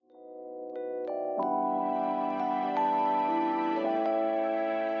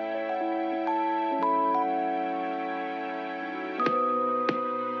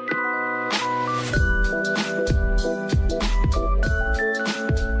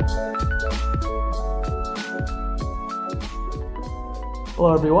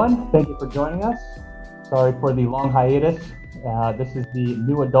Hello, everyone. Thank you for joining us. Sorry for the long hiatus. This is the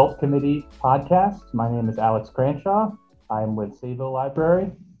New Adult Committee podcast. My name is Alex Cranshaw. I'm with Sayville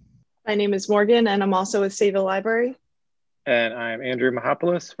Library. My name is Morgan, and I'm also with Sayville Library. And I'm Andrew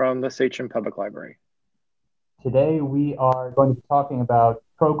Mahopoulos from the Sachem Public Library. Today, we are going to be talking about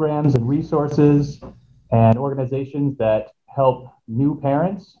programs and resources and organizations that help new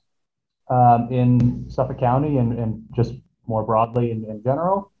parents in Suffolk County and just more broadly in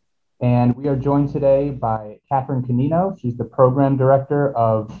general. And we are joined today by Catherine Canino. She's the program director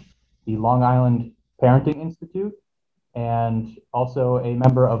of the Long Island Parenting Institute and also a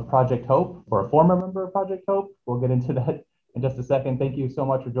member of Project Hope, or a former member of Project Hope. We'll get into that in just a second. Thank you so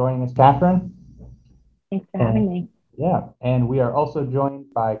much for joining us, Catherine. Thanks for having me. Yeah, and we are also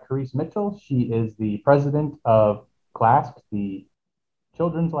joined by Carice Mitchell. She is the president of CLASP, the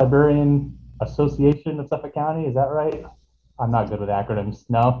Children's Librarian Association of Suffolk County. Is that right? I'm not good with acronyms.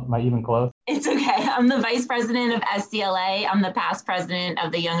 No? Am I even close? It's okay. I'm the vice president of SCLA. I'm the past president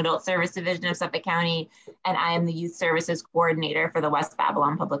of the Young Adult Service Division of Suffolk County, and I am the youth services coordinator for the West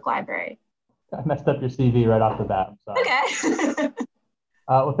Babylon Public Library. I messed up your CV right off the bat. I'm sorry. Okay.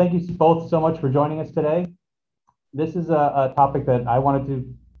 Well, thank you both so much for joining us today. This is a topic that I wanted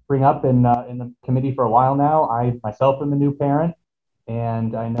to bring up in the committee for a while now. I myself am a new parent,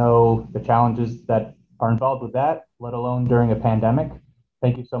 and I know the challenges that are involved with that, let alone during a pandemic.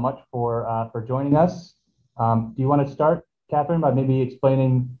 Thank you so much for joining us. Do you want to start, Catherine, by maybe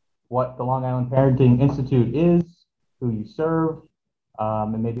explaining what the Long Island Parenting Institute is, who you serve,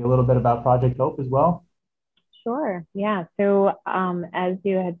 and maybe a little bit about Project Hope as well? Sure. Yeah. So as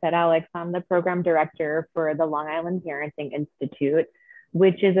you had said, Alex, I'm the program director for the Long Island Parenting Institute,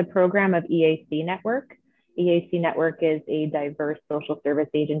 which is a program of EAC Network. EAC Network is a diverse social service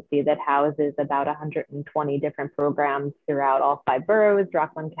agency that houses about 120 different programs throughout all 5 boroughs,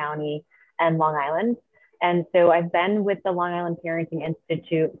 Rockland County, and Long Island. And so I've been with the Long Island Parenting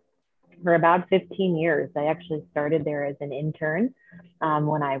Institute for about 15 years. I actually started there as an intern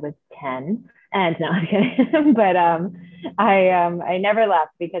when I was 10. And no, I'm kidding. But I never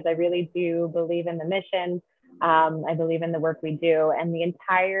left because I really do believe in the mission. I believe in the work we do, and the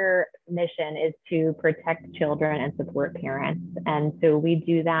entire mission is to protect children and support parents. And so we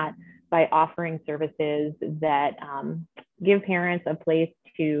do that by offering services that give parents a place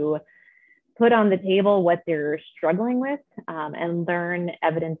to put on the table what they're struggling with and learn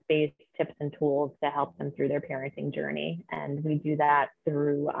evidence-based tips and tools to help them through their parenting journey. And we do that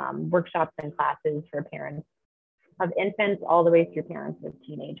through workshops and classes for parents of infants all the way through parents of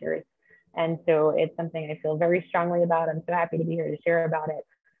teenagers. And so it's something I feel very strongly about. I'm so happy to be here to share about it.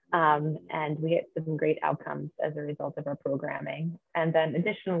 And we get some great outcomes as a result of our programming. And then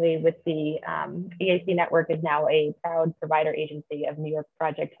additionally, with the EAC Network is now a proud provider agency of New York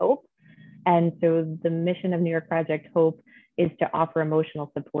Project Hope. And so the mission of New York Project Hope is to offer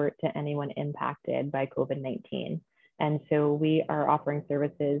emotional support to anyone impacted by COVID-19. And so we are offering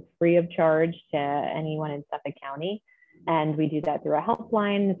services free of charge to anyone in Suffolk County. And we do that through a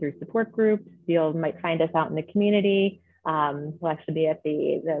helpline, through support groups. You might find us out in the community. We'll actually be at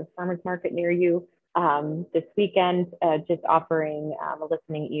the farmers market near you this weekend, just offering a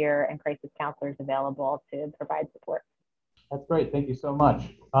listening ear and crisis counselors available to provide support. That's great. Thank you so much.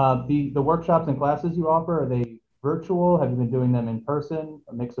 The workshops and classes you offer, are they virtual? Have you been doing them in person,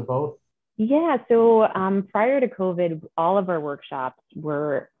 a mix of both? Yeah, so prior to COVID, all of our workshops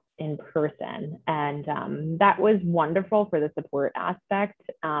were in person, and that was wonderful for the support aspect,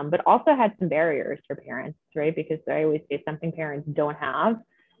 but also had some barriers for parents, right? Because I always say something parents don't have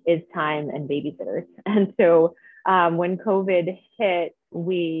is time and babysitters. And so when COVID hit,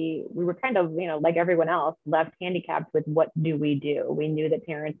 we were kind of, like everyone else, left handicapped with what do we do? We knew that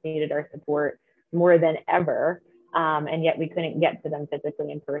parents needed our support more than ever, and yet we couldn't get to them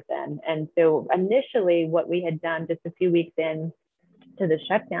physically in person. And so initially what we had done just a few weeks in to the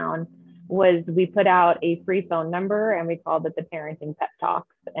shutdown was we put out a free phone number and we called it the Parenting Pep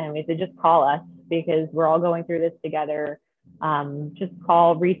Talks. And we said, just call us because we're all going through this together. Just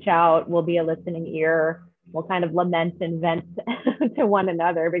call, reach out, we'll be a listening ear. We'll kind of lament and vent to one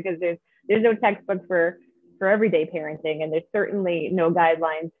another because there's no textbook for everyday parenting, and there's certainly no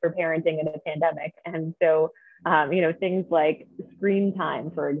guidelines for parenting in a pandemic. And so, things like screen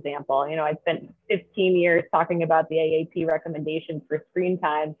time, for example, I spent 15 years talking about the AAP recommendations for screen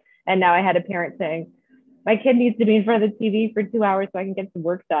time. And now I had a parent saying, my kid needs to be in front of the TV for 2 hours so I can get some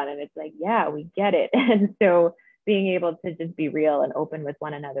work done. And it's like, yeah, we get it. And so being able to just be real and open with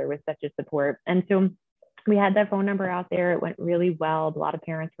one another was such a support. And so we had that phone number out there. It went really well. A lot of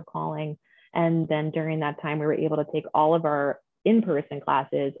parents were calling. And then during that time, we were able to take all of our in-person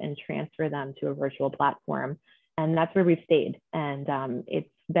classes and transfer them to a virtual platform. And that's where we've stayed. And it's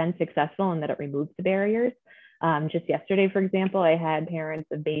been successful in that it removes the barriers. Just yesterday, for example, I had parents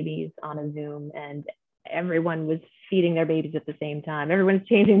of babies on a Zoom, and everyone was feeding their babies at the same time. Everyone's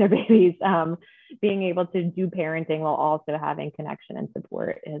changing their babies. Being able to do parenting while also having connection and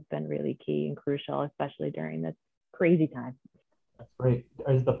support has been really key and crucial, especially during this crazy time. That's great.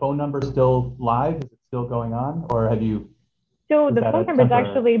 Is the phone number still live? Is it still going on, or have you? So Is the that phone a number is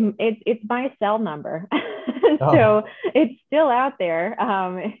temporary- actually, it's my cell number. Oh. So it's still out there.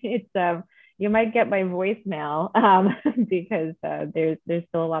 You might get my voicemail because there's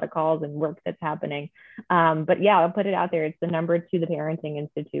still a lot of calls and work that's happening. But yeah, I'll put it out there. It's the number to the Parenting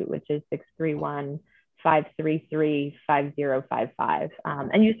Institute, which is 631-533-5055.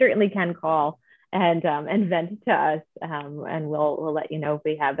 And you certainly can call and vent to us, and we'll let you know if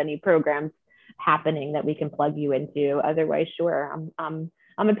we have any programs happening that we can plug you into. Otherwise, sure, I'm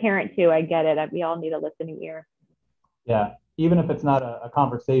a parent too. I get it. We all need a listening ear. Yeah, even if it's not a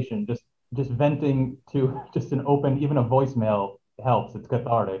conversation, just venting to just an open, even a voicemail helps. It's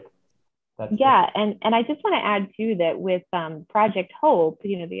cathartic. Yeah, and I just want to add too that with Project Hope,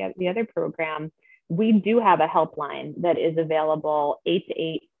 the other program, we do have a helpline that is available 8 to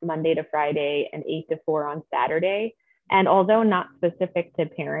 8 Monday to Friday and 8 to 4 on Saturday. And although not specific to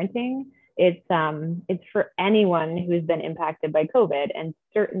parenting, it's for anyone who's been impacted by COVID, and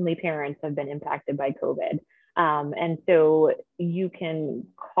certainly parents have been impacted by COVID. And so you can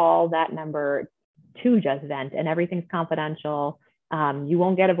call that number to just vent, and everything's confidential. You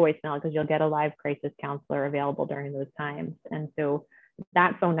won't get a voicemail because you'll get a live crisis counselor available during those times. And so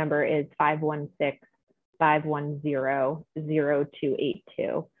that phone number is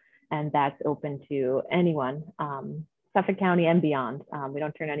 516-510-0282. And that's open to anyone, Suffolk County and beyond. We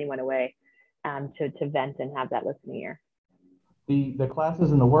don't turn anyone away to vent and have that listening ear. The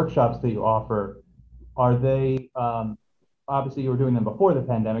classes and the workshops that you offer, are they, obviously you were doing them before the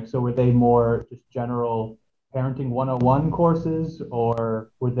pandemic, so were they more just general parenting 101 courses,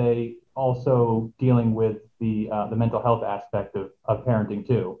 or were they also dealing with the mental health aspect of parenting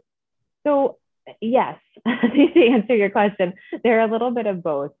too? So yes, to answer your question, they're a little bit of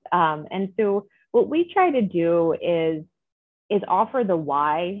both. And so what we try to do is offer the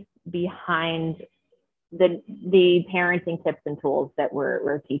why behind the parenting tips and tools that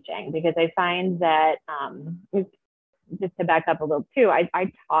we're teaching, because I find that just to back up a little too,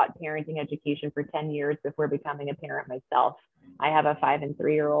 I taught parenting education for 10 years before becoming a parent myself. I have a 5 and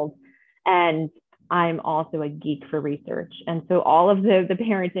 3-year-old, and I'm also a geek for research. And so all of the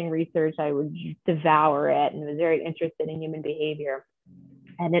parenting research, I would devour it and was very interested in human behavior.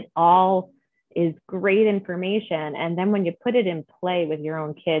 And it all is great information. And then when you put it in play with your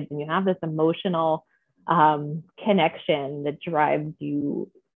own kids and you have this emotional connection that drives you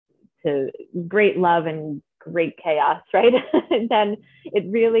to great love and great chaos, right? Then it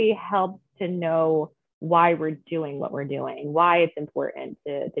really helps to know why we're doing what we're doing, why it's important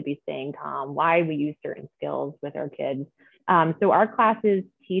to be staying calm, why we use certain skills with our kids. So our classes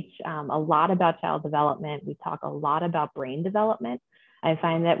teach a lot about child development. We talk a lot about brain development. I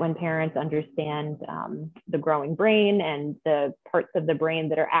find that when parents understand the growing brain and the parts of the brain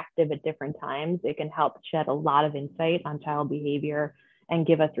that are active at different times, it can help shed a lot of insight on child behavior and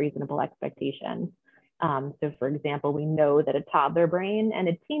give us reasonable expectations. So for example, we know that a toddler brain and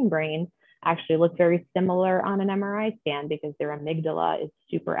a teen brain actually look very similar on an MRI scan because their amygdala is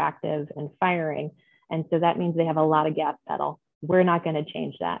super active and firing. And so that means they have a lot of gas pedal. We're not going to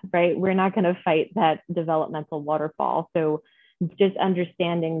change that, right? We're not going to fight that developmental waterfall. So just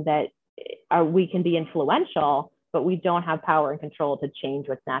understanding that we can be influential, but we don't have power and control to change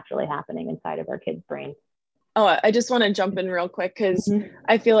what's naturally happening inside of our kids' brains. Oh, I just want to jump in real quick because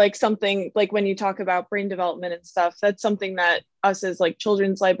I feel like something like when you talk about brain development and stuff, that's something that us as like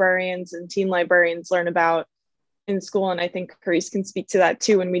children's librarians and teen librarians learn about in school. And I think Carice can speak to that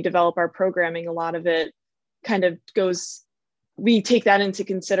too. When we develop our programming, a lot of it kind of goes, we take that into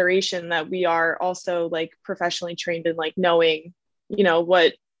consideration that we are also like professionally trained in like knowing, you know,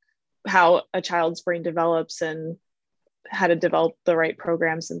 how a child's brain develops and how to develop the right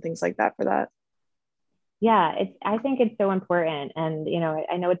programs and things like that for that. Yeah, I think it's so important. And, you know,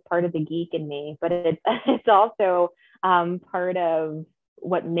 I know it's part of the geek in me, but it's also part of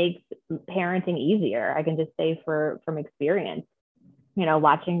what makes parenting easier. I can just say from experience, you know,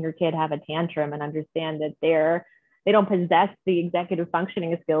 watching your kid have a tantrum and understand that they don't possess the executive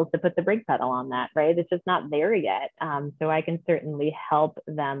functioning skills to put the brake pedal on that, right? It's just not there yet. So I can certainly help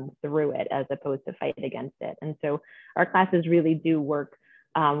them through it as opposed to fight against it. And so our classes really do work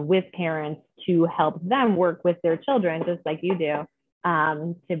with parents to help them work with their children, just like you do,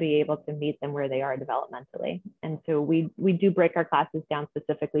 to be able to meet them where they are developmentally. And so we do break our classes down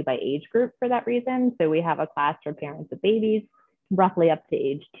specifically by age group for that reason. So we have a class for parents of babies, roughly up to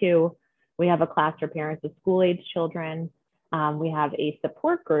age 2. We have a class for parents of school-age children. We have a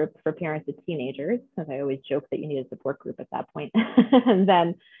support group for parents of teenagers, because I always joke that you need a support group at that point. And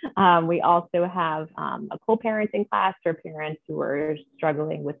then we also have a co-parenting class for parents who are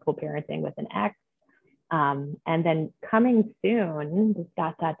struggling with co-parenting with an ex. And then coming soon,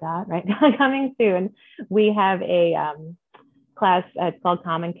 right? Coming soon, we have a class, it's called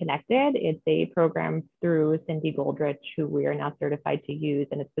Common Connected. It's a program through Cindy Goldrich, who we are now certified to use,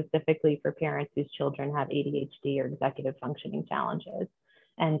 and it's specifically for parents whose children have ADHD or executive functioning challenges.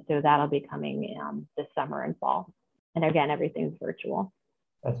 And so that'll be coming this summer and fall. And again, everything's virtual.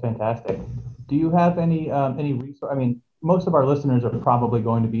 That's fantastic. Do you have any resource? I mean, most of our listeners are probably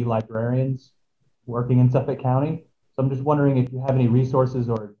going to be librarians working in Suffolk County. So I'm just wondering if you have any resources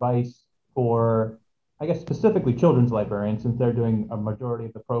or advice for, I guess, specifically children's librarians, since they're doing a majority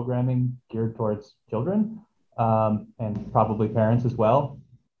of the programming geared towards children, and probably parents as well.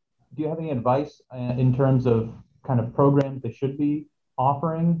 Do you have any advice in terms of kind of programs they should be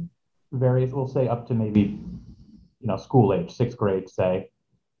offering? Various, we'll say up to maybe, school age, 6th grade, say.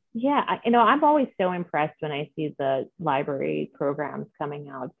 Yeah, I'm always so impressed when I see the library programs coming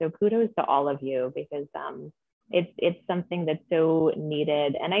out. So kudos to all of you, because it's something that's so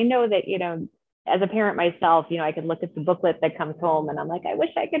needed. And I know that, as a parent myself, I could look at the booklet that comes home and I'm like, I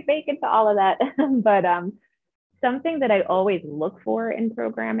wish I could make it to all of that. But something that I always look for in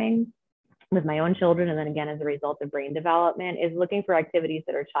programming with my own children, and then again, as a result of brain development, is looking for activities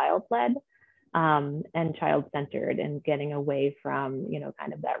that are child-led and child-centered, and getting away from,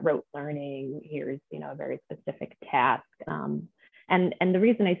 kind of that rote learning. Here's, a very specific task. And the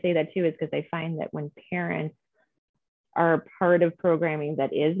reason I say that too is because I find that when parents are part of programming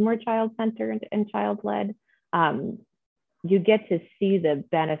that is more child-centered and child-led, you get to see the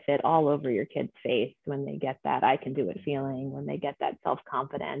benefit all over your kid's face when they get that I can do it feeling, when they get that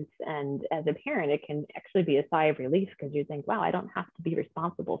self-confidence. And as a parent, it can actually be a sigh of relief, because you think, wow, I don't have to be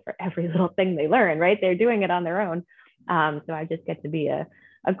responsible for every little thing they learn, right? They're doing it on their own. So I just get to be a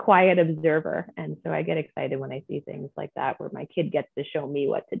quiet observer. And so I get excited when I see things like that, where my kid gets to show me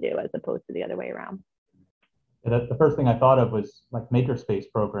what to do as opposed to the other way around. The first thing I thought of was like makerspace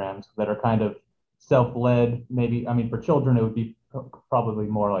programs that are kind of self-led. Maybe, I mean, for children, it would be probably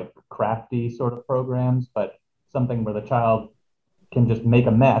more like crafty sort of programs, but something where the child can just make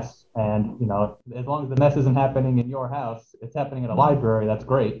a mess. And, as long as the mess isn't happening in your house, it's happening at a library, that's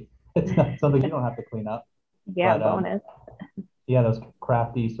great. It's not something you don't have to clean up. Yeah, but, bonus. Yeah, those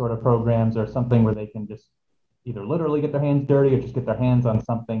crafty sort of programs are something where they can just either literally get their hands dirty or just get their hands on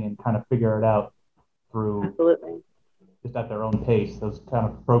something and kind of figure it out through Absolutely. Just at their own pace. Those kind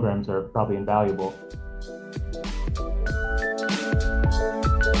of programs are probably invaluable.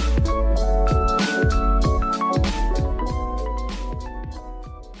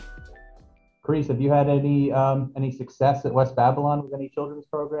 Chris, have you had any success at West Babylon with any children's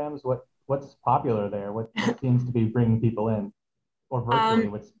programs? What's popular there? What seems to be bringing people in, or virtually,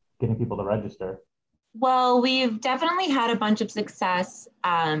 what's getting people to register? Well, we've definitely had a bunch of success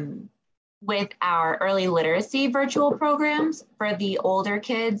with our early literacy virtual programs. For the older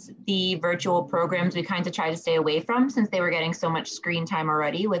kids, the virtual programs we kind of try to stay away from, since they were getting so much screen time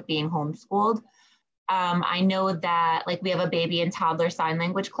already with being homeschooled. I know that we have a baby and toddler sign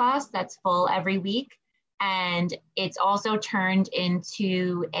language class that's full every week. And it's also turned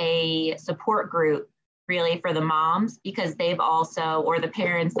into a support group really for the moms, because they've also, or the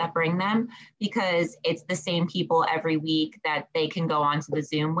parents that bring them, because it's the same people every week that they can go onto the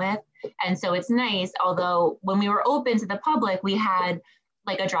Zoom with. And so it's nice, although when we were open to the public, we had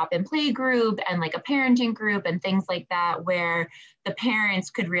a drop-in play group and a parenting group and things like that, where the parents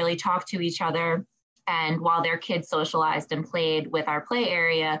could really talk to each other, and while their kids socialized and played with our play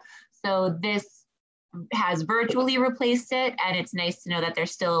area. So this has virtually replaced it, and it's nice to know that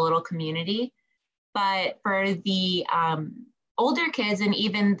there's still a little community. But for the older kids and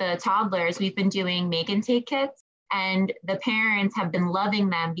even the toddlers, we've been doing make and take kits, and the parents have been loving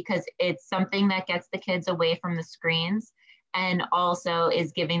them because it's something that gets the kids away from the screens and also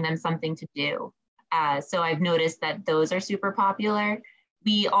is giving them something to do. So I've noticed that those are super popular.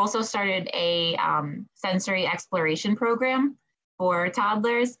 We also started a sensory exploration program for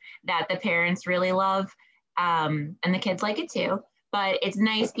toddlers that the parents really love, and the kids like it too. But it's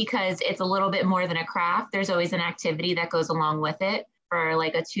nice because it's a little bit more than a craft. There's always an activity that goes along with it for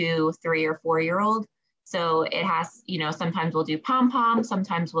a 2, 3, or 4-year-old. So it has, sometimes we'll do pom-pom,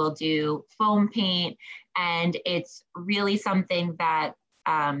 sometimes we'll do foam paint, and it's really something that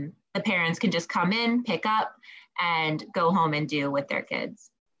the parents can just come in, pick up, and go home and do with their kids.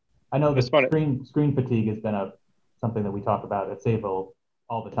 I know the screen fatigue has been something that we talk about at Sayville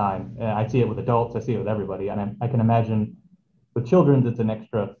all the time. I see it with adults, I see it with everybody, and I can imagine with children it's an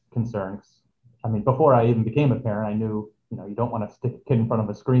extra concern. I mean, before I even became a parent, I knew, you don't want to stick a kid in front of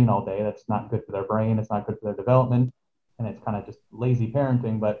a screen all day. That's not good for their brain. It's not good for their development, and it's kind of just lazy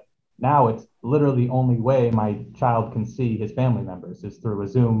parenting. But now it's literally the only way my child can see his family members is through a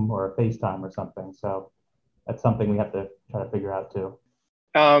Zoom or a FaceTime or something. So that's something we have to try to figure out too.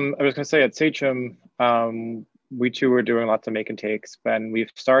 I was going to say at Sachem, we too were doing lots of make and takes, and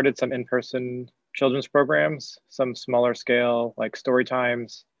we've started some in-person children's programs, some smaller scale, like story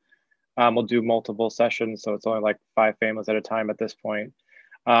times. We'll do multiple sessions, so it's only like 5 families at a time at this point.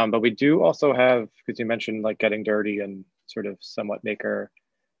 But we do also have, because you mentioned like Getting Dirty and sort of somewhat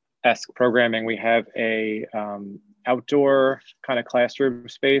maker-esque programming, we have a outdoor kind of classroom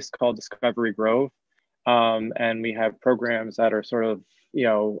space called Discovery Grove. And we have programs that are sort of,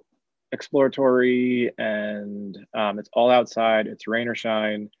 exploratory, and it's all outside, it's rain or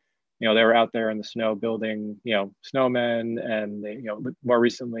shine. They were out there in the snow building, snowmen, and they, more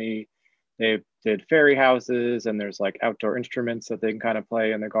recently they did fairy houses, and there's like outdoor instruments that they can kind of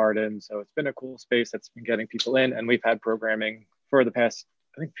play in the garden. So it's been a cool space that's been getting people in, and we've had programming for the past,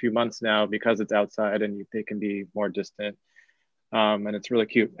 I think, few months now because it's outside and they can be more distant. And it's really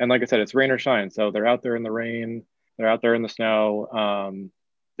cute. And like I said, it's rain or shine. So they're out there in the rain, they're out there in the snow,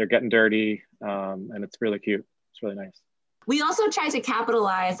 they're getting dirty, and it's really cute. It's really nice. We also try to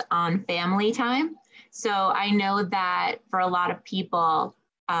capitalize on family time. So I know that for a lot of people,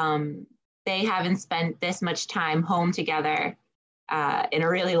 they haven't spent this much time home together in a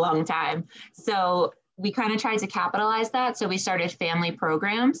really long time. So we kind of tried to capitalize that. So we started family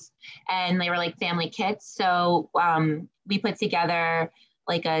programs, and they were like family kits. So we put together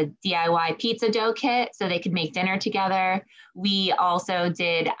like a DIY pizza dough kit so they could make dinner together. We also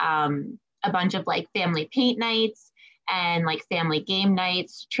did a bunch of like family paint nights and like family game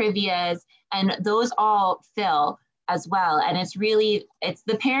nights, trivias, and those all fill as well. And it's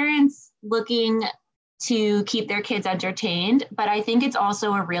the parents looking to keep their kids entertained, but I think it's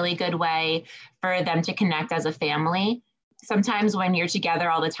also a really good way for them to connect as a family. Sometimes when you're together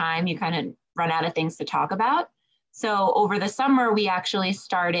all the time, you kind of run out of things to talk about. So over the summer,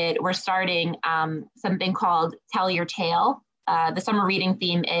 we're starting something called Tell Your Tale. The summer reading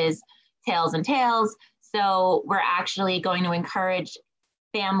theme is Tales and Tales. So we're actually going to encourage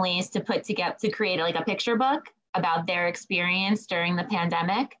families to create like a picture book about their experience during the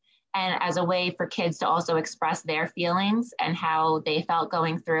pandemic, and as a way for kids to also express their feelings and how they felt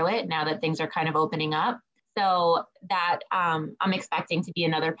going through it now that things are kind of opening up. So that I'm expecting to be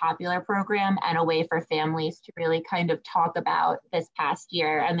another popular program and a way for families to really kind of talk about this past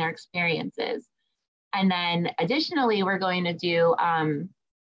year and their experiences. And then additionally, we're going to do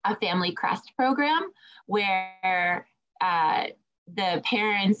a family crest program where the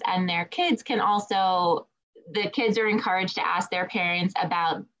parents and their kids the kids are encouraged to ask their parents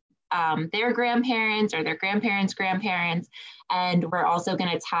about their grandparents or their grandparents' grandparents. And we're also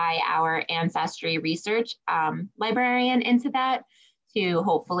going to tie our ancestry research librarian into that to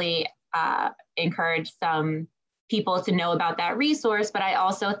hopefully encourage some people to know about that resource. But I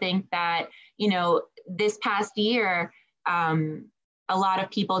also think that, this past year, a lot of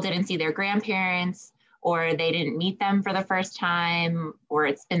people didn't see their grandparents, or they didn't meet them for the first time, or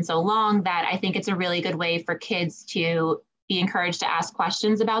it's been so long that I think it's a really good way for kids to be encouraged to ask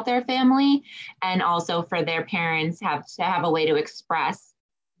questions about their family, and also for their parents to have a way to express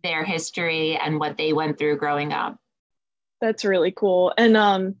their history and what they went through growing up. That's really cool.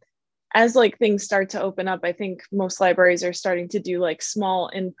 And as like things start to open up, I think most libraries are starting to do like small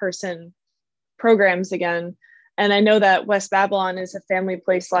in-person programs again. And I know that West Babylon is a family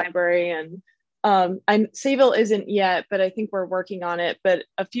place library, and Sayville isn't yet, but I think we're working on it. But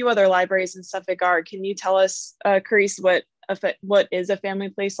a few other libraries in Suffolk are. Can you tell us, Carice, what is a family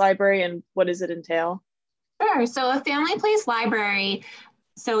place library and what does it entail? Sure. So a family place library,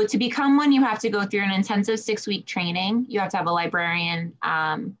 so to become one, you have to go through an intensive 6-week training. You have to have a librarian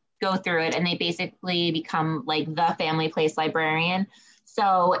go through it, and they basically become like the family place librarian.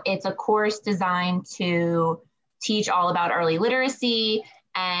 So it's a course designed to teach all about early literacy.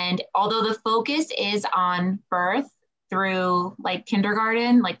 And although the focus is on birth through like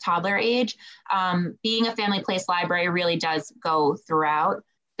kindergarten, like toddler age, being a family place library really does go throughout.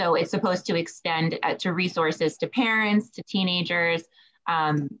 So it's supposed to extend to resources to parents, to teenagers,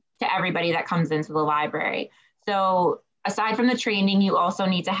 to everybody that comes into the library. So aside from the training, you also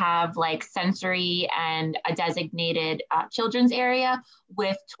need to have like sensory and a designated children's area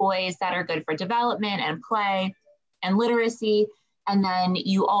with toys that are good for development and play and literacy. And then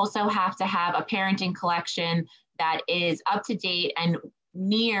you also have to have a parenting collection that is up to date and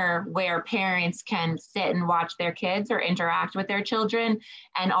near where parents can sit and watch their kids or interact with their children,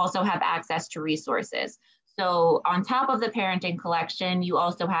 and also have access to resources. So on top of the parenting collection, you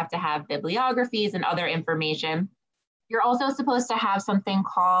also have to have bibliographies and other information. You're also supposed to have something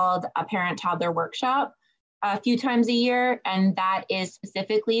called a parent-toddler workshop a few times a year, and that is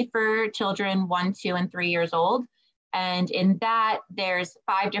specifically for children 1, 2, and 3 years old. And in that, there's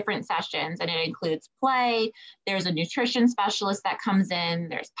 5 different sessions, and it includes play. There's a nutrition specialist that comes in.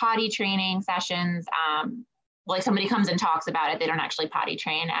 There's potty training sessions. Like somebody comes and talks about it. They don't actually potty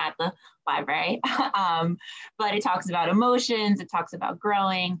train at the library, but it talks about emotions. It talks about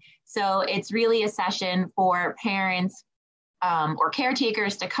growing. So it's really a session for parents or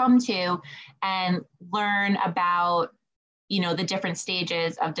caretakers to come to and learn about, you know, the different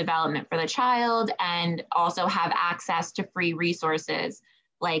stages of development for the child, and also have access to free resources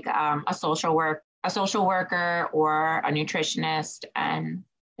like a social worker or a nutritionist and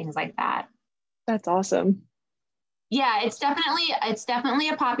things like that. That's awesome. Yeah, it's definitely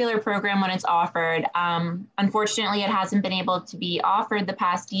a popular program when it's offered. Unfortunately, it hasn't been able to be offered the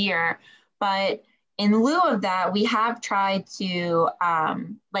past year, but in lieu of that, we have tried to,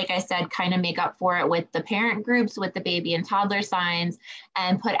 like I said, kind of make up for it with the parent groups, with the baby and toddler signs,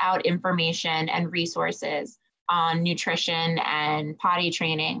 and put out information and resources on nutrition and potty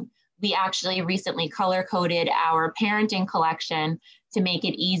training. We actually recently color-coded our parenting collection to make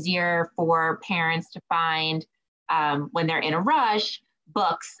it easier for parents to find when they're in a rush,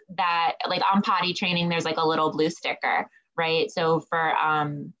 books that, like on potty training, there's like a little blue sticker, right? So for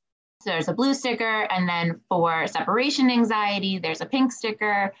so there's a blue sticker, and then for separation anxiety, there's a pink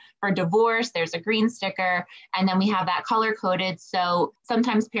sticker. For divorce, there's a green sticker, and then we have that color coded. So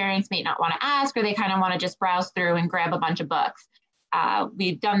sometimes parents may not want to ask, or they kind of want to just browse through and grab a bunch of books.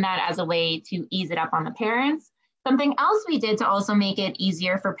 We've done that as a way to ease it up on the parents. Something else we did to also make it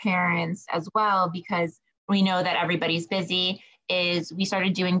easier for parents as well, because we know that everybody's busy, is we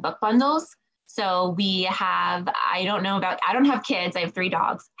started doing book bundles. So we have, I don't have kids, I have 3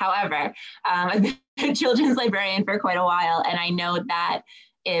 dogs. However, I've been a children's librarian for quite a while. And I know that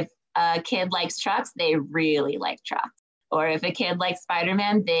if a kid likes trucks, they really like trucks. Or if a kid likes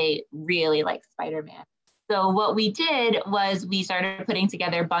Spider-Man, they really like Spider-Man. So what we did was we started putting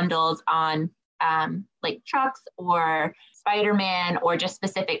together bundles on like trucks or Spider-Man or just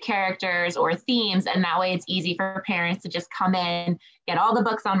specific characters or themes. And that way it's easy for parents to just come in, get all the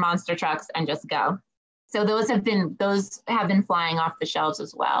books on monster trucks and just go. So those have been flying off the shelves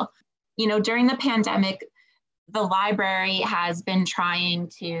as well. You know, during the pandemic, the library has been trying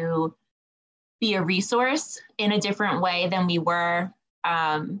to be a resource in a different way than we were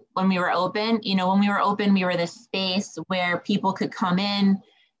when we were open. You know, when we were open, we were this space where people could come in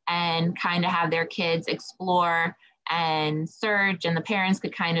and kind of have their kids explore and search, and the parents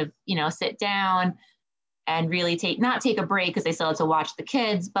could kind of, you know, sit down and really not take a break because they still had to watch the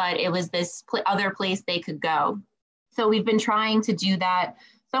kids, but it was this other place they could go. So we've been trying to do that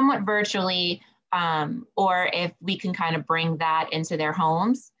somewhat virtually, or if we can kind of bring that into their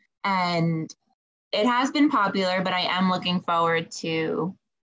homes. And it has been popular, but I am looking forward to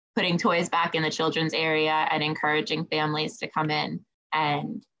putting toys back in the children's area and encouraging families to come in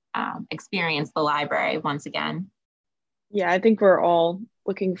and experience the library once again. Yeah, I think we're all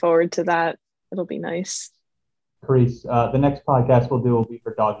looking forward to that. It'll be nice. Carice, the next podcast we'll do will be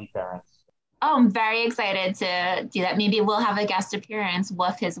for doggy parents. Oh, I'm very excited to do that. Maybe we'll have a guest appearance,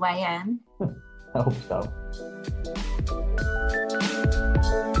 woof his way in. I hope so.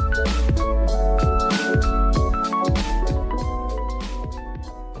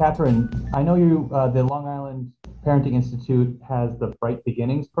 Catherine, I know you, the Long Island Parenting Institute has the Bright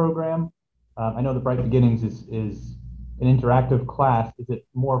Beginnings program. I know the Bright Beginnings is an interactive class. Is it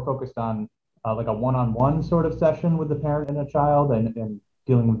more focused on like a one-on-one sort of session with the parent and a child and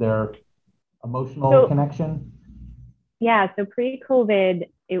dealing with their emotional connection? Yeah, so pre-COVID,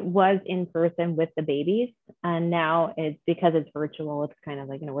 it was in person with the babies. And now it's, because it's virtual, it's kind of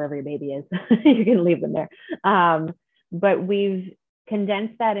like, you know, wherever your baby is, you can leave them there. But we've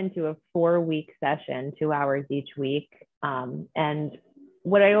condensed that into a 4-week session, 2 hours each week. And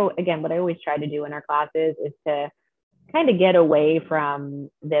what I always try to do in our classes is to kind of get away from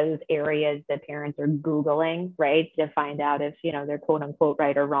those areas that parents are Googling, right? To find out if, you know, they're quote unquote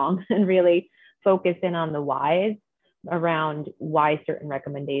right or wrong, and really focus in on the whys. around why certain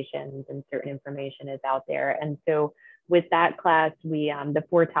recommendations and certain information is out there. And so with that class, we the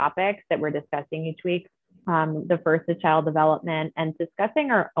 4 topics that we're discussing each week. The first is child development and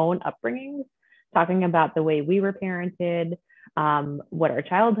discussing our own upbringings, talking about the way we were parented, what our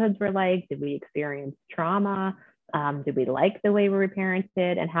childhoods were like, did we experience trauma, did we like the way we were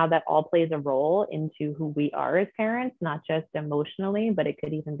parented, and how that all plays a role into who we are as parents, not just emotionally, but it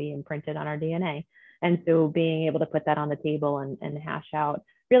could even be imprinted on our DNA. And so being able to put that on the table and hash out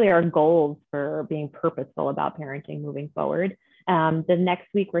really our goals for being purposeful about parenting moving forward. The next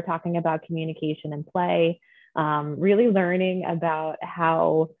week, we're talking about communication and play, really learning about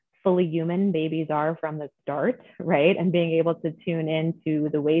how fully human babies are from the start, right? And being able to tune into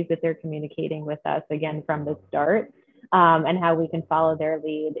the ways that they're communicating with us again from the start, and how we can follow their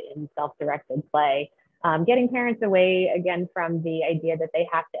lead in self-directed play. Getting parents away again from the idea that they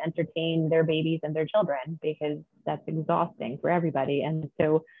have to entertain their babies and their children, because that's exhausting for everybody. And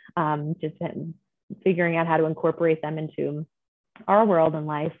so just figuring out how to incorporate them into our world and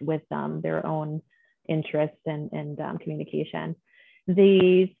life with their own interests and communication.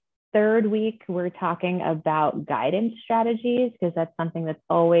 The third week, we're talking about guidance strategies, because that's something that's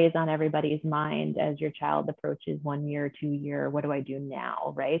always on everybody's mind as your child approaches 1 year, 2 year. What do I do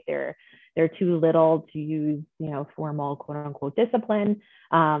now, right? They're too little to use, formal quote unquote discipline,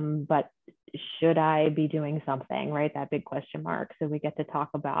 but should I be doing something, right? That big question mark. So we get to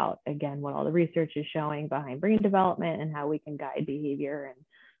talk about, again, what all the research is showing behind brain development and how we can guide behavior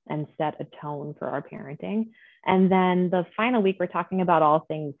and set a tone for our parenting. And then the final week, we're talking about all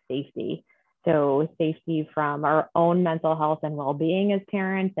things safety. So safety from our own mental health and well-being as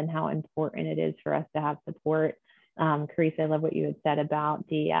parents, and how important it is for us to have support. Carissa, I love what you had said about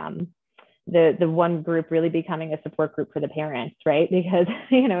the one group really becoming a support group for the parents, right? Because,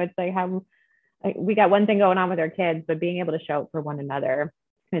 it's like how we got one thing going on with our kids, but being able to show up for one another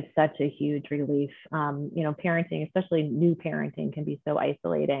is such a huge relief. Parenting, especially new parenting, can be so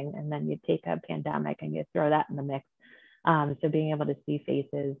isolating. And then you take a pandemic and you throw that in the mix. So being able to see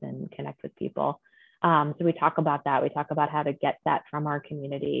faces and connect with people. So we talk about that. We talk about how to get that from our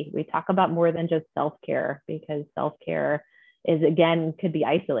community. We talk about more than just self-care, because self-care is, again, could be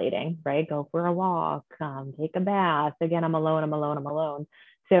isolating, right? Go for a walk, take a bath. Again, I'm alone.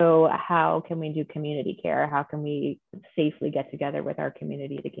 So how can we do community care? How can we safely get together with our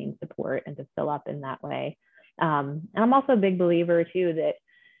community to gain support and to fill up in that way? And I'm also a big believer too that,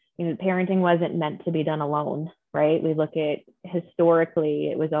 parenting wasn't meant to be done alone, right? We look at historically,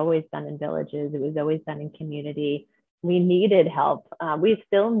 it was always done in villages. It was always done in community. We needed help. We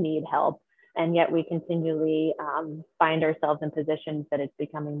still need help. And yet we continually find ourselves in positions that it's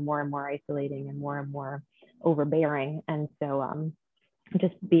becoming more and more isolating and more overbearing. And so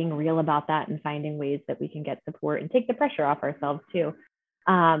just being real about that and finding ways that we can get support and take the pressure off ourselves too.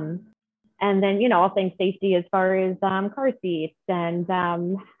 And then, all things safety as far as car seats and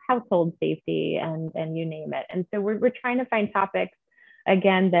household safety and you name it. And so we're trying to find topics,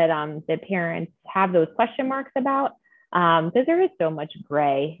 again, that parents have those question marks about, because there is so much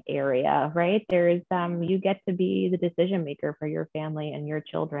gray area, right? There's, you get to be the decision maker for your family and your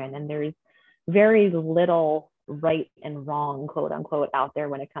children. And there's very little right and wrong, quote unquote, out there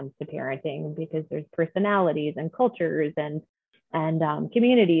when it comes to parenting, because there's personalities and cultures and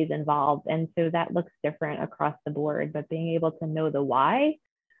communities involved. And so that looks different across the board, but being able to know the why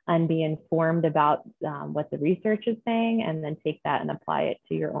and be informed about what the research is saying, and then take that and apply it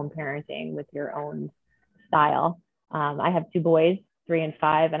to your own parenting with your own style. I have 2 boys, 3 and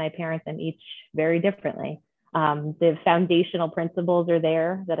 5, and I parent them each very differently. The foundational principles are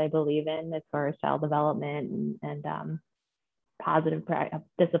there that I believe in as far as child development and positive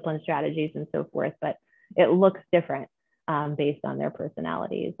discipline strategies and so forth, but it looks different based on their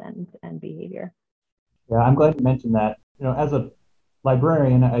personalities and behavior. Yeah, I'm glad you mentioned that. As a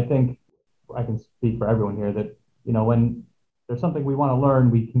librarian, I think I can speak for everyone here that, when there's something we want to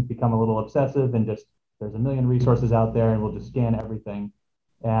learn, we can become a little obsessive and just, there's a million resources out there and we'll just scan everything.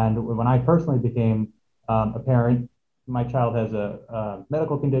 And when I personally became a parent, my child has a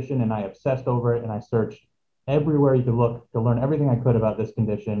medical condition, and I obsessed over it, and I searched everywhere you could look to learn everything I could about this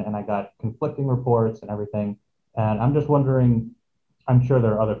condition, and I got conflicting reports and everything. And I'm just wondering, I'm sure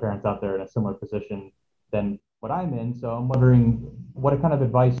there are other parents out there in a similar position than what I'm in, so I'm wondering, what kind of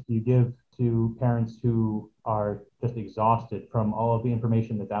advice do you give to parents who are just exhausted from all of the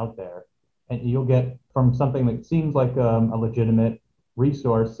information that's out there? And you'll get from something that seems like a legitimate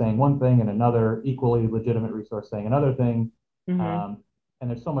resource saying one thing, and another equally legitimate resource saying another thing. Mm-hmm. And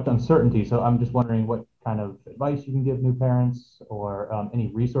there's so much uncertainty. So I'm just wondering what kind of advice you can give new parents, or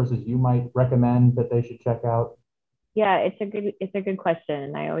any resources you might recommend that they should check out. Yeah, it's a good question.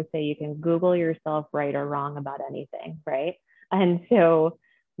 And I always say you can Google yourself right or wrong about anything, right? And so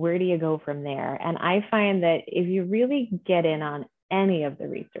where do you go from there? And I find that if you really get in on any of the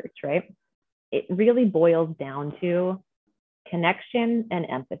research, right, it really boils down to connection and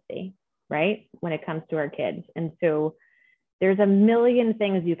empathy, right? When it comes to our kids. And so there's a million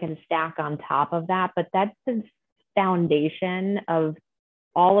things you can stack on top of that, but that's the foundation of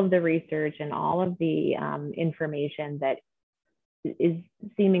all of the research and all of the information that is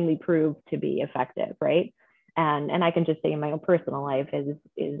seemingly proved to be effective, right? And I can just say in my own personal life is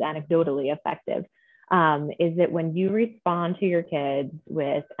anecdotally effective. Is that when you respond to your kids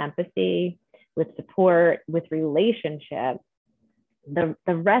with empathy, with support, with relationship, the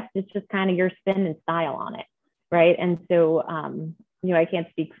rest is just kind of your spin and style on it, right? And so, I can't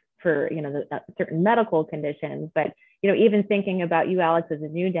speak for certain medical conditions, but even thinking about you, Alex, as a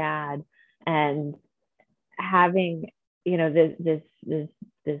new dad, and having this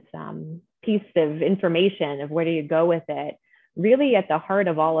piece of information of where do you go with it. Really, at the heart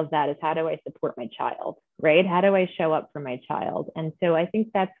of all of that is how do I support my child, right? How do I show up for my child? And so I think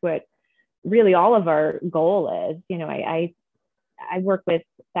that's what really all of our goal is. I work with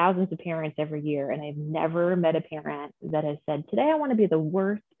thousands of parents every year, and I've never met a parent that has said, today I want to be the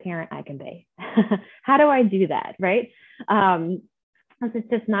worst parent I can be. How do I do that? Right. It's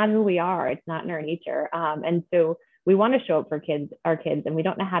just not who we are. It's not in our nature. And so we want to show up for our kids, and we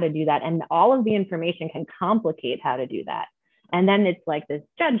don't know how to do that. And all of the information can complicate how to do that. And then it's like this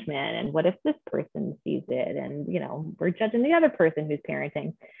judgment, and what if this person sees it? And, we're judging the other person who's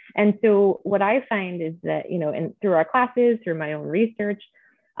parenting. And so what I find is that, and through our classes, through my own research,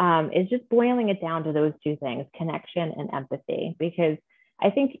 is just boiling it down to those two things, connection and empathy. Because I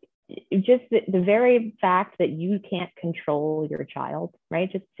think just the very fact that you can't control your child, right?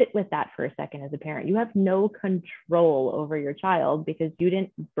 Just sit with that for a second as a parent. You have no control over your child because you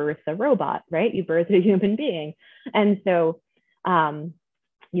didn't birth a robot, right? You birthed a human being. And so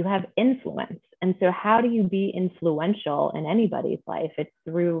you have influence. And so how do you be influential in anybody's life? It's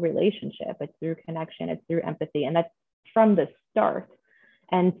through relationship, it's through connection, it's through empathy. And that's from the start.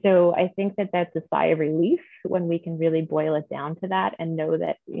 And so I think that that's a sigh of relief when we can really boil it down to that and know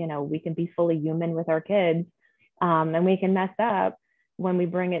that, we can be fully human with our kids, and we can mess up when we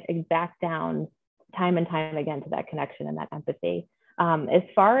bring it back down time and time again to that connection and that empathy. As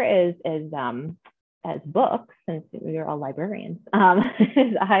far as books, since we're all librarians,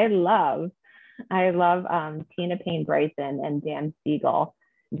 I love Tina Payne Bryson and Dan Siegel.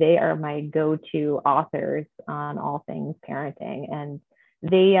 They are my go-to authors on all things parenting, and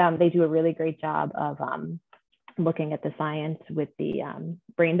they do a really great job of looking at the science with the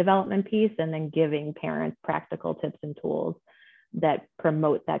brain development piece, and then giving parents practical tips and tools that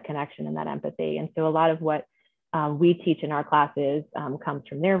promote that connection and that empathy. And so a lot of what we teach in our classes comes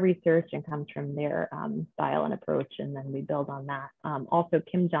from their research and comes from their style and approach, and then we build on that. Also,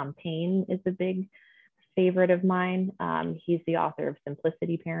 Kim John Payne is a big favorite of mine. He's the author of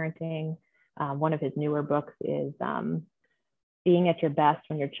Simplicity Parenting. One of his newer books is Being at Your Best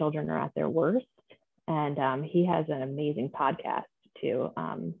When Your Children Are at Their Worst. And he has an amazing podcast too,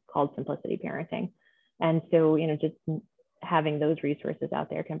 called Simplicity Parenting. And so, just having those resources out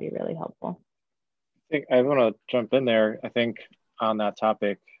there can be really helpful. I want to jump in there. I think on that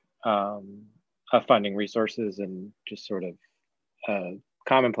topic of finding resources and just sort of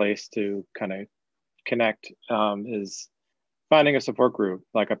commonplace to kind of connect is finding a support group,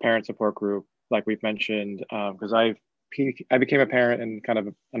 like a parent support group, like we've mentioned, because I became a parent in kind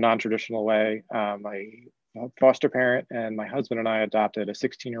of a non-traditional way. My foster parent and my husband and I adopted a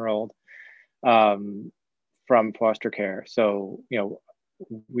 16-year-old from foster care. So,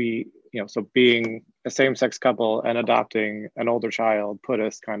 so being a same-sex couple and adopting an older child put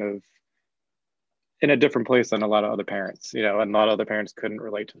us kind of in a different place than a lot of other parents, and a lot of other parents couldn't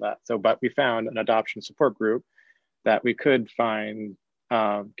relate to that. So, but we found an adoption support group that we could find,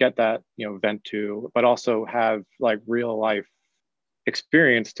 get that, vent to, but also have like real life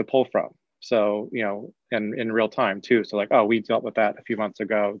experience to pull from. So, and in real time too. So like, oh, we dealt with that a few months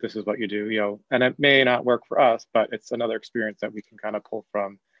ago. This is what you do, and it may not work for us, but it's another experience that we can kind of pull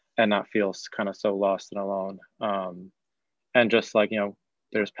from and not feel kind of so lost and alone. And just like,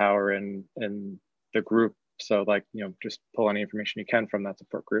 there's power in the group. So like, just pull any information you can from that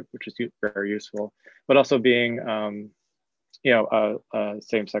support group, which is very useful. But also being, a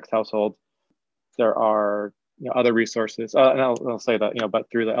same-sex household, there are other resources, and I'll say that, but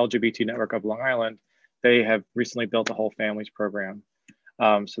through the LGBT network of Long Island, they have recently built a whole families program.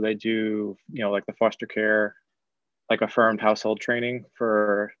 So they do, like the foster care, like affirmed household training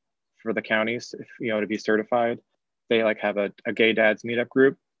for the counties, if, to be certified. they like have a gay dads meetup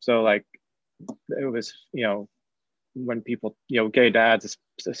group. So like it was, when people, gay dads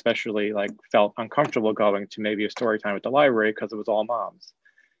especially like felt uncomfortable going to maybe a story time at the library because it was all moms.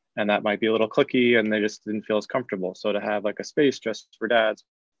 And that might be a little cliquey and they just didn't feel as comfortable. So to have like a space just for dads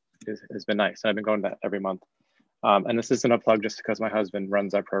has been nice. And I've been going to that every month. And this isn't a plug just because my husband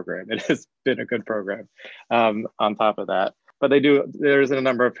runs that program. It has been a good program on top of that. But there's a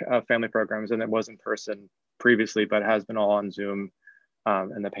number of family programs, and it was in person previously, but it has been all on Zoom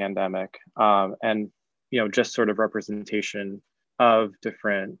in the pandemic. And, just sort of representation of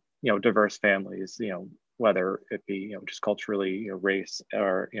different, diverse families, whether it be, just culturally, race,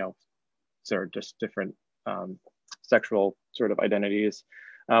 or, sort of just different sexual sort of identities.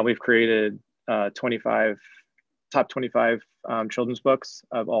 We've created 25 top 25 children's books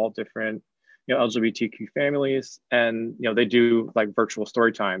of all different, LGBTQ families, and they do like virtual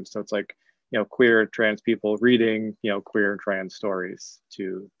story times. So it's like, queer trans people reading, queer and trans stories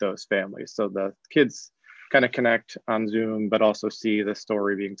to those families. So the kids kind of connect on Zoom, but also see the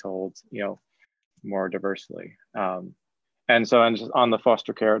story being told, more diversely. And just on the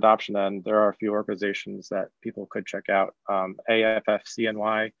foster care adoption end, there are a few organizations that people could check out.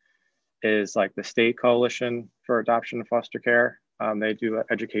 AFFCNY is like the state coalition for adoption and foster care. They do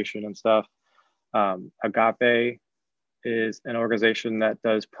education and stuff. Agape is an organization that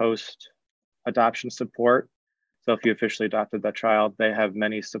does post-adoption support. So if you officially adopted that child, they have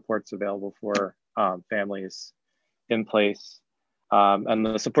many supports available for families in place. And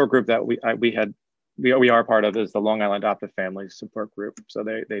the support group that we are part of is the Long Island Adoptive Families Support Group. So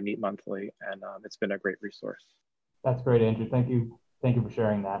they meet monthly, and it's been a great resource. That's great, Andrew. Thank you for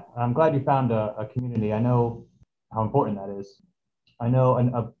sharing that. I'm glad you found a community. I know how important that is. I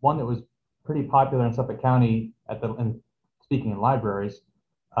know one that was pretty popular in Suffolk County speaking in libraries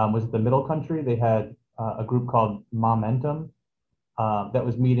was at the Middle Country. They had a group called Momentum that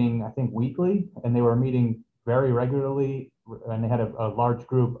was meeting, I think, weekly, and they were meeting very regularly, and they had a large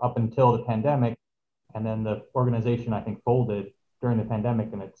group up until the pandemic, and then the organization, I think, folded during the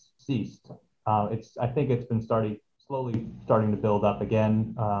pandemic, and it's ceased. I think it's been slowly starting to build up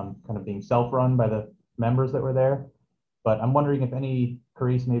again, kind of being self-run by the members that were there. But I'm wondering if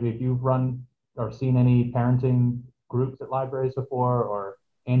Carice, maybe if you've run or seen any parenting groups at libraries before, or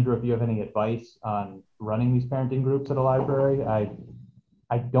Andrew, if you have any advice on running these parenting groups at a library.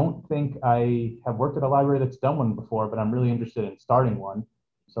 I don't think I have worked at a library that's done one before, but I'm really interested in starting one.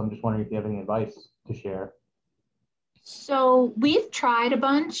 So I'm just wondering if you have any advice to share. So we've tried a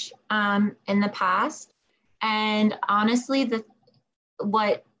bunch in the past, and honestly,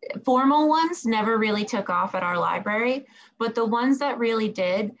 what formal ones never really took off at our library, but the ones that really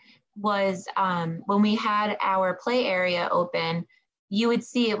did was when we had our play area open, you would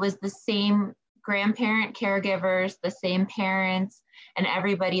see it was the same grandparent caregivers, the same parents, and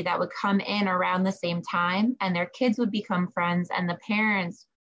everybody that would come in around the same time, and their kids would become friends, and the parents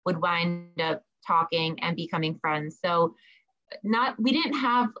would wind up talking and becoming friends. So we didn't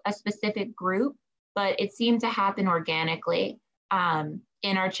have a specific group, but it seemed to happen organically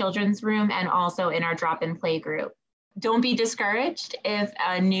in our children's room and also in our drop-in play group. Don't be discouraged if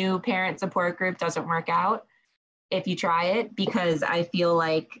a new parent support group doesn't work out if you try it, because I feel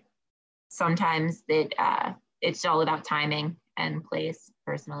like sometimes it's all about timing and place,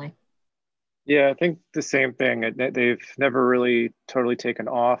 personally. Yeah, I think the same thing. They've never really totally taken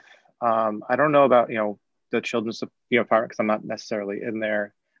off. I don't know about, the children's part, because I'm not necessarily in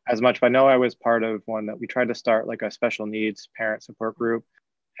there as much, but I know I was part of one that we tried to start like a special needs parent support group.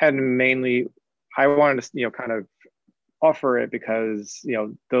 And mainly I wanted to, kind of offer it because,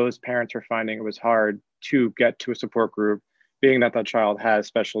 those parents were finding it was hard to get to a support group, being that child has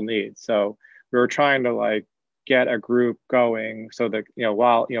special needs. So we were trying to like get a group going so that,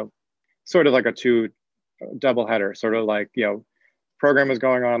 while, sort of like a double header, sort of like, program is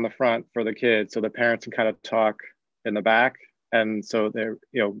going on in the front for the kids, so the parents can kind of talk in the back. And so they're,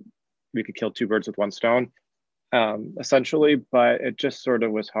 we could kill two birds with one stone, essentially, but it just sort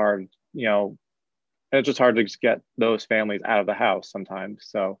of was hard, it's just hard to just get those families out of the house sometimes.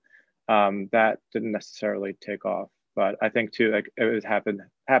 So that didn't necessarily take off, but I think too, like it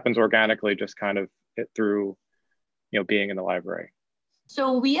happens organically, just kind of through, being in the library.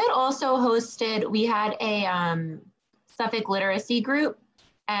 So we had also we had a Suffolk literacy group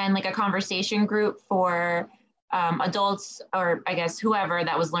and like a conversation group for adults, or I guess whoever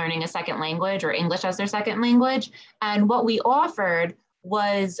that was learning a second language or English as their second language. And what we offered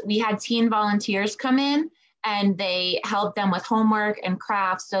was we had teen volunteers come in and they helped them with homework and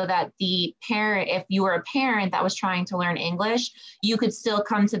crafts, so that the parent, if you were a parent that was trying to learn English, you could still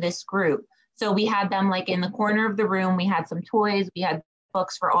come to this group. So we had them like in the corner of the room. We had some toys, we had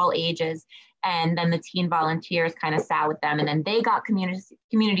books for all ages. And then the teen volunteers kind of sat with them, and then they got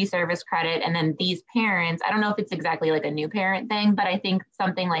community service credit. And then these parents, I don't know if it's exactly like a new parent thing, but I think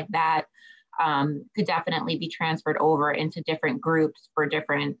something like that could definitely be transferred over into different groups for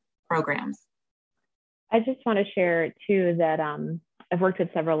different programs. I just want to share too that I've worked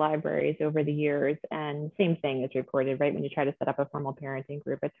with several libraries over the years, and same thing is reported, right? When you try to set up a formal parenting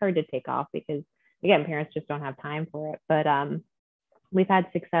group, it's hard to take off because, again, parents just don't have time for it. But we've had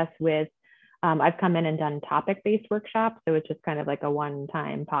success with, I've come in and done topic-based workshops. So it's just kind of like a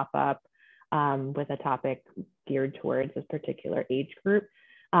one-time pop-up with a topic geared towards a particular age group.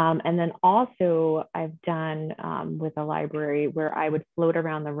 And then also I've done with a library where I would float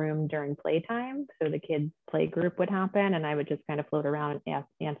around the room during playtime. So the kids' play group would happen, and I would just kind of float around and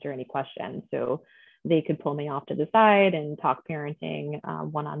answer any questions. So they could pull me off to the side and talk parenting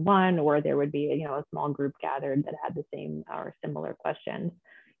one-on-one, or there would be, a small group gathered that had the same or similar questions.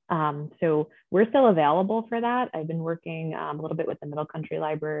 So we're still available for that. I've been working a little bit with the Middle Country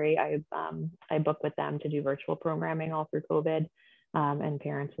Library. I book with them to do virtual programming all through COVID. And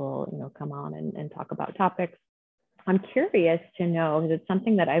parents will, come on and talk about topics. I'm curious to know, because it's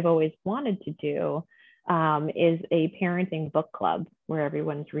something that I've always wanted to do, is a parenting book club where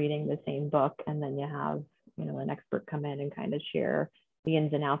everyone's reading the same book, and then you have, an expert come in and kind of share the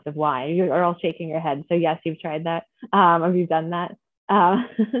ins and outs of why. You are all shaking your head. So yes, you've tried that. Have you done that? So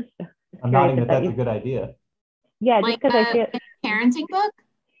I'm nodding that's a good idea. Yeah, like just because I feel parenting book.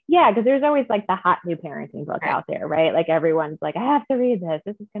 Yeah, because there's always like the hot new parenting book out there, right? Like everyone's like, I have to read this.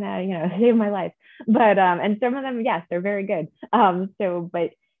 This is gonna, save my life. But and some of them, yes, they're very good.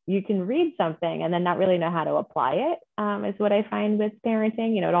 But you can read something and then not really know how to apply it. Is what I find with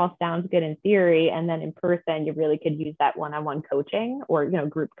parenting. It all sounds good in theory, and then in person, you really could use that one-on-one coaching or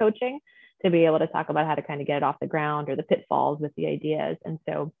group coaching to be able to talk about how to kind of get it off the ground or the pitfalls with the ideas. And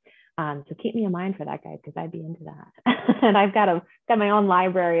so keep me in mind for that, guys, because I'd be into that. And I've got my own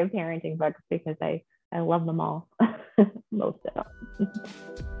library of parenting books because I love them all, most of them.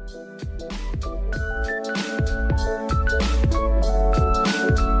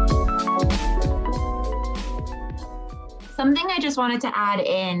 Something I just wanted to add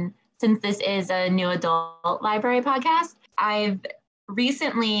in, since this is a new adult library podcast, I've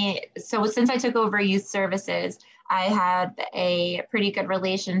recently, so since I took over youth services, I had a pretty good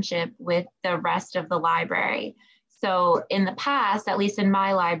relationship with the rest of the library. So in the past, at least in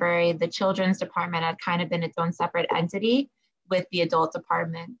my library, the children's department had kind of been its own separate entity with the adult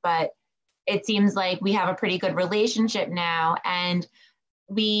department, but it seems like we have a pretty good relationship now. And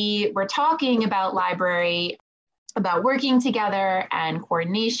we were talking about library, about working together and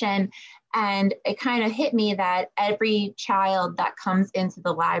coordination. And it kind of hit me that every child that comes into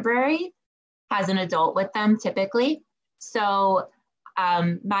the library has an adult with them typically. So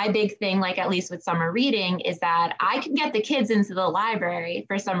my big thing, like at least with summer reading, is that I can get the kids into the library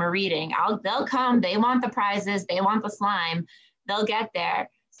for summer reading. They'll come, they want the prizes, they want the slime, they'll get there.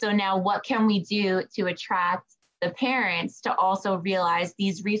 So now what can we do to attract the parents to also realize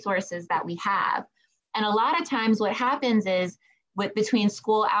these resources that we have? And a lot of times what happens is between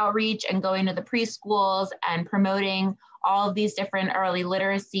school outreach and going to the preschools and promoting all of these different early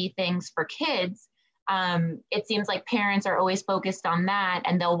literacy things for kids, it seems like parents are always focused on that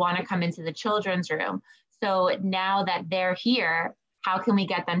and they'll want to come into the children's room. So now that they're here, how can we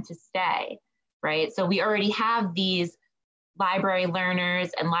get them to stay, right? So we already have these library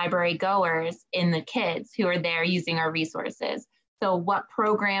learners and library goers in the kids who are there using our resources. So what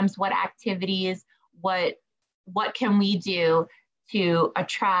programs, what activities, what can we do to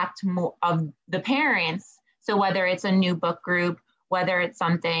attract more of the parents? So whether it's a new book group, whether it's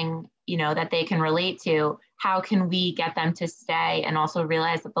something, that they can relate to, how can we get them to stay and also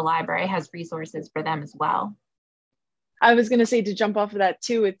realize that the library has resources for them as well? I was going to say, to jump off of that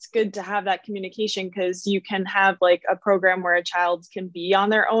too, it's good to have that communication, because you can have like a program where a child can be on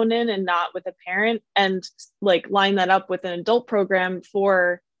their own and not with a parent, and like line that up with an adult program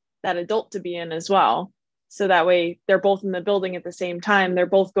for that adult to be in as well. So that way they're both in the building at the same time, they're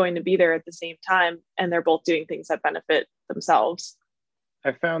both going to be there at the same time, and they're both doing things that benefit themselves.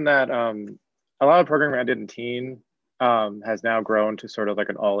 I found that a lot of programming I did in teen has now grown to sort of like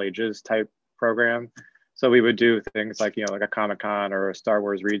an all ages type program. So we would do things like, like a Comic-Con or a Star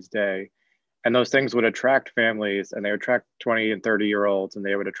Wars Reads Day. And those things would attract families, and they would attract 20 and 30-year-olds, and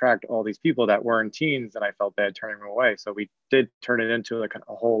they would attract all these people that weren't teens, and I felt bad turning them away. So we did turn it into like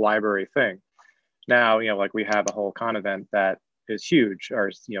a whole library thing. Now, like we have a whole con event that is huge,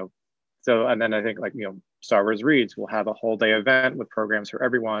 or, so, and then I think like, Star Wars Reads will have a whole day event with programs for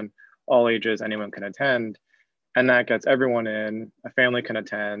everyone, all ages, anyone can attend. And that gets everyone in, a family can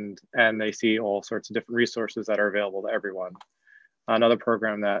attend, and they see all sorts of different resources that are available to everyone. Another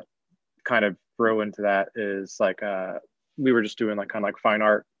program that kind of grew into that is like, we were just doing like kind of like fine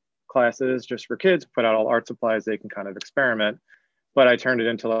art classes just for kids, put out all art supplies, they can kind of experiment. But I turned it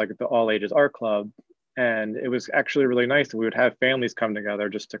into like the all ages art club. And it was actually really nice. We would have families come together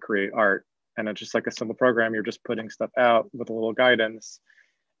just to create art. And it's just like a simple program. You're just putting stuff out with a little guidance.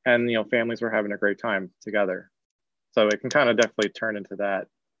 And, you know, families were having a great time together. So it can kind of definitely turn into that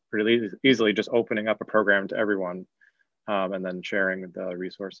really easily, just opening up a program to everyone and then sharing the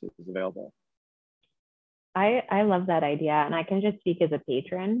resources available. I love that idea, and I can just speak as a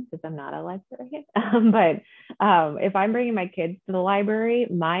patron because I'm not a librarian. If I'm bringing my kids to the library,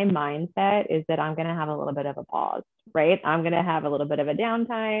 my mindset is that I'm going to have a little bit of a pause, right? I'm going to have a little bit of a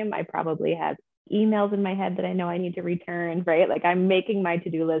downtime. I probably have emails in my head that I know I need to return, right? Like I'm making my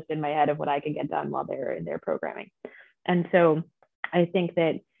to-do list in my head of what I can get done while they're in their programming. And so I think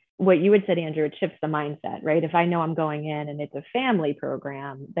that what you had said, Andrew, it shifts the mindset, right? If I know I'm going in and it's a family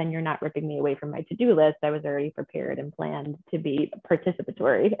program, then you're not ripping me away from my to-do list. I was already prepared and planned to be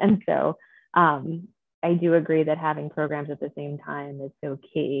participatory. And so I do agree that having programs at the same time is so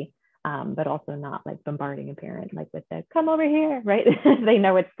key, but also not like bombarding a parent like with the come over here, right? They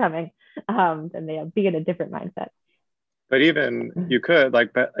know it's coming, then they'll be in a different mindset. But even you could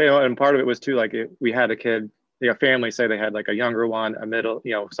like, but you know, and part of it was too, like we had a kid, a family, say they had like a younger one, a middle,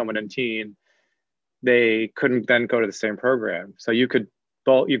 you know, someone in teen, they couldn't then go to the same program. So you could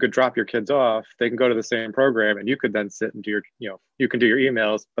drop your kids off, they can go to the same program, and you could then sit and do your, you know, you can do your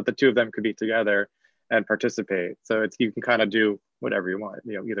emails, but the two of them could be together and participate. So you can kind of do whatever you want,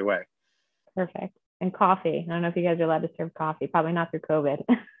 you know, either way. Perfect. And coffee. I don't know if you guys are allowed to serve coffee, probably not through COVID,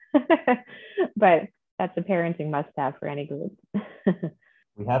 but that's a parenting must have for any group.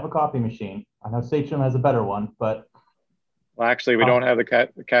 We have a coffee machine. I know Sachem has a better one, but. Well, actually, we don't have the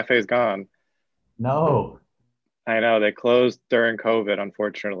cafe's gone. No. I know, they closed during COVID,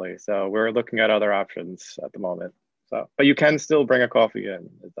 unfortunately. So we're looking at other options at the moment. So, but you can still bring a coffee in,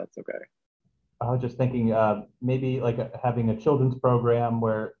 if that's okay. I was just thinking maybe like having a children's program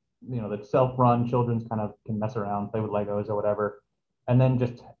where, you know, the self-run children's kind of can mess around, play with Legos or whatever, and then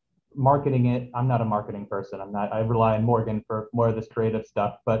just marketing it. I'm not a marketing person. I rely on Morgan for more of this creative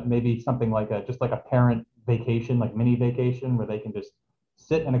stuff, but maybe something like just like a parent vacation, like mini vacation, where they can just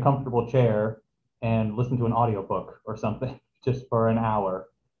sit in a comfortable chair and listen to an audiobook or something just for an hour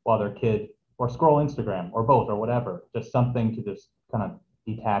while their kid, or scroll Instagram or both or whatever, just something to just kind of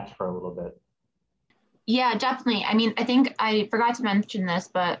detach for a little bit. Yeah, definitely. I mean, I think I forgot to mention this,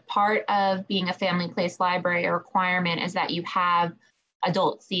 but part of being a family place library, a requirement is that you have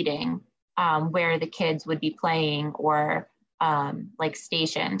adult seating where the kids would be playing or like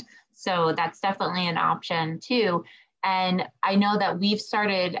stationed. So that's definitely an option too. And I know that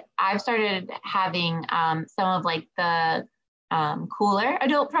I've started having some of like the cooler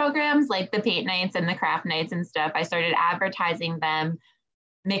adult programs, like the paint nights and the craft nights and stuff. I started advertising them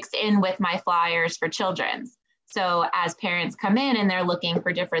mixed in with my flyers for children's. So as parents come in and they're looking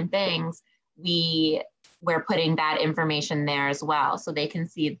for different things, we're putting that information there as well. So they can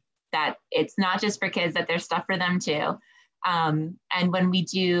see that it's not just for kids, that there's stuff for them too. And when we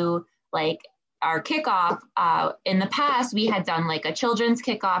do like our kickoff, in the past, we had done like a children's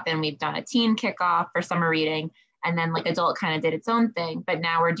kickoff and we've done a teen kickoff for summer reading. And then like adult kind of did its own thing. But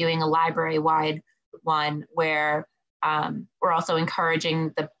now we're doing a library-wide one where we're also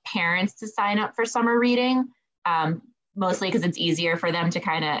encouraging the parents to sign up for summer reading, mostly because it's easier for them to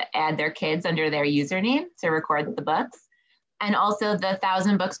kind of add their kids under their username to record the books. And also the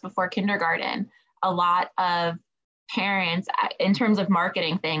 1,000 Books Before Kindergarten. A lot of parents, in terms of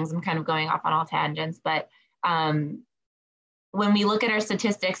marketing things, I'm kind of going off on all tangents, but when we look at our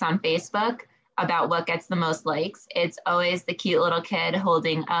statistics on Facebook about what gets the most likes, it's always the cute little kid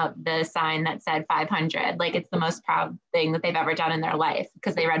holding up the sign that said 500. Like it's the most proud thing that they've ever done in their life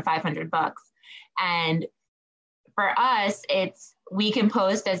because they read 500 books. And for us, we can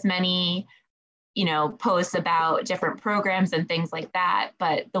post as many, you know, posts about different programs and things like that.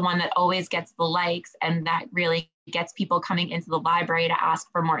 But the one that always gets the likes and that really gets people coming into the library to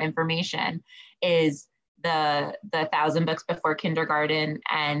ask for more information is the 1,000 Books Before Kindergarten,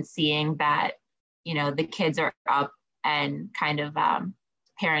 and seeing that, you know, the kids are up and kind of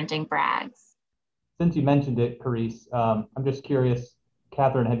parenting brags. Since you mentioned it, Carice, I'm just curious,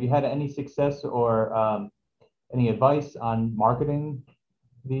 Catherine, have you had any success or any advice on marketing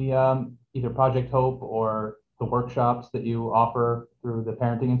the either Project Hope or the workshops that you offer through the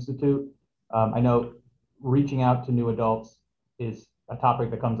Parenting Institute? I know reaching out to new adults is a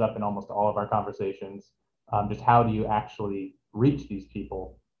topic that comes up in almost all of our conversations. Just how do you actually reach these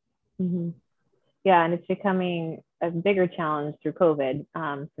people? Mm-hmm. Yeah, and it's becoming a bigger challenge through COVID,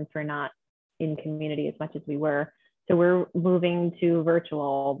 since we're not in community as much as we were. So we're moving to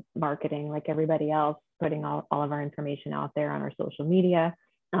virtual marketing like everybody else, putting all of our information out there on our social media.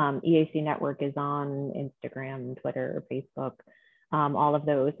 EAC Network is on Instagram, Twitter, Facebook, all of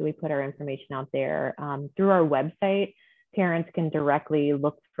those. So we put our information out there. Through our website, parents can directly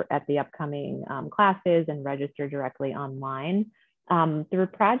look at the upcoming classes and register directly online. Through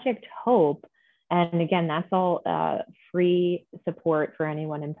Project Hope, and again, that's all free support for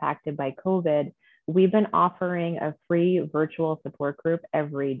anyone impacted by COVID. We've been offering a free virtual support group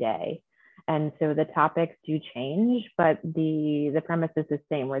every day. And so the topics do change, but the premise is the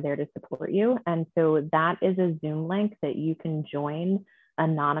same. We're there to support you. And so that is a Zoom link that you can join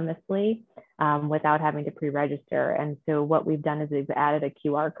anonymously without having to pre-register. And so what we've done is we've added a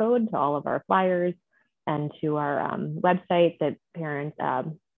QR code to all of our flyers and to our website that parents,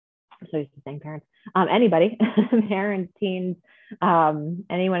 so used to saying parents, anybody, parents, teens,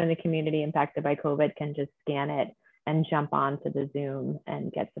 anyone in the community impacted by COVID can just scan it and jump onto the Zoom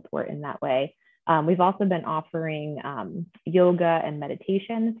and get support in that way. We've also been offering yoga and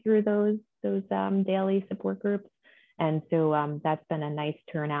meditation through those daily support groups. And so that's been a nice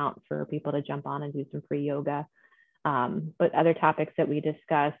turnout for people to jump on and do some free yoga. But other topics that we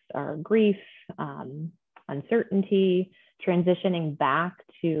discuss are grief, uncertainty, transitioning back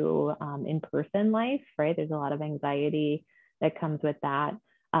to in-person life, right? There's a lot of anxiety that comes with that.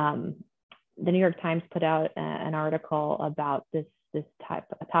 The New York Times put out an article about this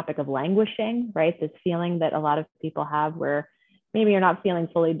topic of languishing, right? This feeling that a lot of people have where maybe you're not feeling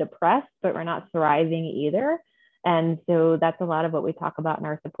fully depressed, but we're not thriving either. And so that's a lot of what we talk about in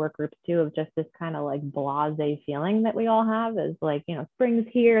our support groups too, of just this kind of like blasé feeling that we all have is like, you know, spring's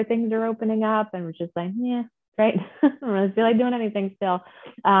here, things are opening up, and we're just like, yeah, right. I don't really feel like doing anything still.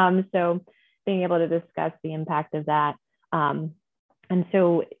 So being able to discuss the impact of that. And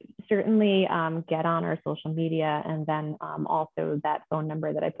so certainly get on our social media, and then also that phone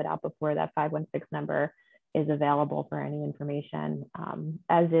number that I put out before, that 516 number, is available for any information,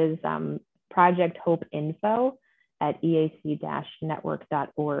 as is Project Hope info at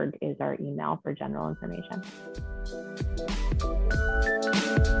eac-network.org is our email for general information.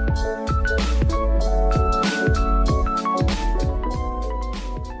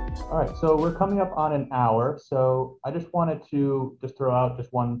 All right, so we're coming up on an hour. So I just wanted to throw out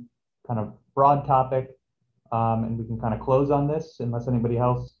just one kind of broad topic, and we can kind of close on this unless anybody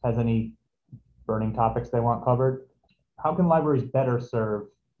else has any burning topics they want covered. How can libraries better serve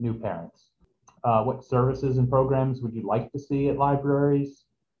new parents? What services and programs would you like to see at libraries?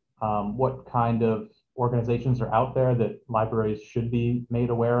 What kind of organizations are out there that libraries should be made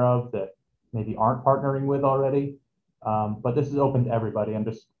aware of that maybe aren't partnering with already? But this is open to everybody. I'm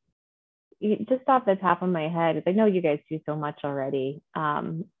just off the top of my head, I know you guys do so much already.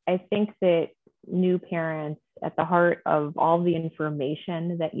 I think that new parents, at the heart of all the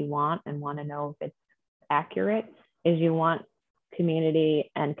information that you want and want to know if it's accurate, is you want community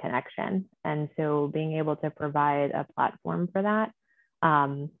and connection. And so being able to provide a platform for that,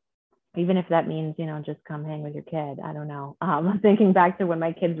 even if that means, you know, just come hang with your kid. I don't know. I'm thinking back to when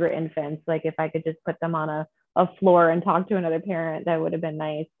my kids were infants, like if I could just put them on a floor and talk to another parent, that would have been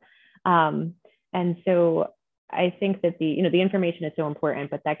nice. And so I think that the information is so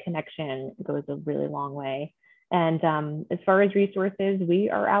important, but that connection goes a really long way. And as far as resources, we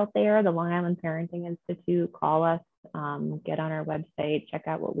are out there, the Long Island Parenting Institute. Call us, get on our website, check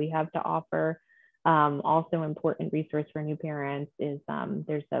out what we have to offer. Also important resource for new parents is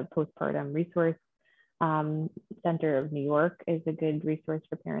there's a postpartum resource Center of New York is a good resource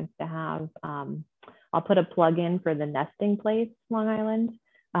for parents to have. I'll put a plug in for the Nesting Place Long Island,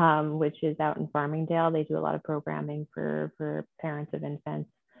 which is out in Farmingdale. They do a lot of programming for parents of infants.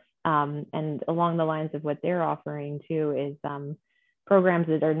 And along the lines of what they're offering too is programs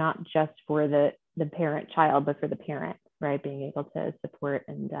that are not just for the parent-child, but for the parent, right? Being able to support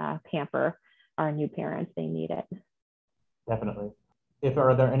and pamper our new parents, they need it. Definitely.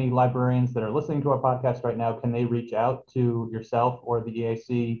 Are there any librarians that are listening to our podcast right now, can they reach out to yourself or the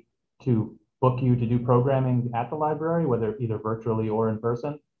EAC to book you to do programming at the library, whether either virtually or in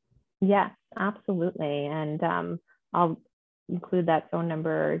person? Yes, absolutely. And I'll include that phone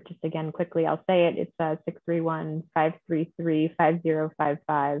number just again quickly. I'll say it. It's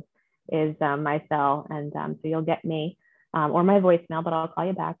 631-533-5055 is my cell. And so you'll get me or my voicemail, but I'll call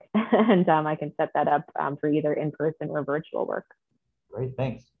you back and I can set that up for either in-person or virtual work. Great,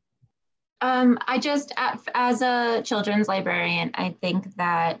 thanks. I just, as a children's librarian, I think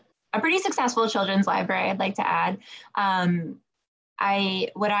that a pretty successful children's library, I'd like to add.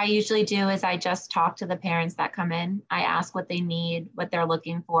 What I usually do is I just talk to the parents that come in. I ask what they need, what they're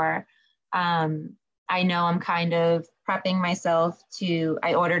looking for. I know I'm kind of prepping myself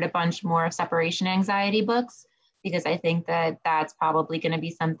I ordered a bunch more separation anxiety books because I think that that's probably going to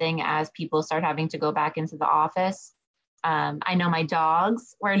be something as people start having to go back into the office. I know my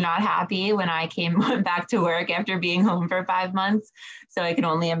dogs were not happy when I came back to work after being home for 5 months. So I can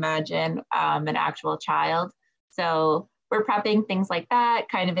only imagine an actual child. So we're prepping things like that,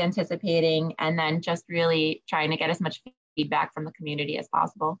 kind of anticipating, and then just really trying to get as much feedback from the community as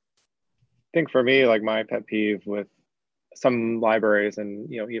possible. I think for me, like my pet peeve with some libraries and,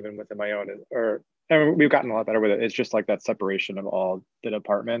 you know, even within my own, and we've gotten a lot better with it. It's just like that separation of all the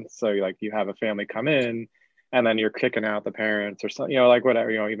departments. So like you have a family come in and then you're kicking out the parents or something, you know, like whatever,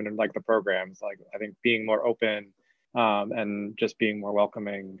 you know, even in like the programs, like I think being more open and just being more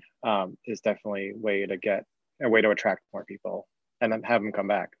welcoming is definitely a way to attract more people and then have them come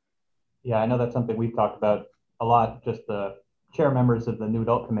back. Yeah, I know that's something we've talked about a lot, just the chair members of the new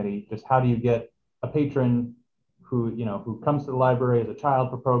adult committee, just how do you get a patron who comes to the library as a child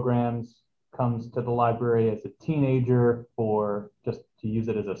for programs, comes to the library as a teenager for just to use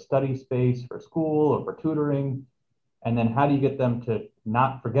it as a study space for school or for tutoring. And then how do you get them to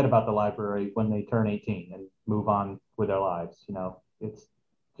not forget about the library when they turn 18 and move on with their lives? You know, it's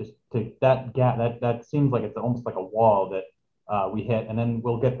just to that gap, that seems like it's almost like a wall that we hit. And then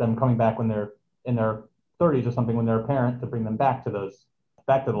we'll get them coming back when they're in their 30s or something, when they're a parent, to bring them back to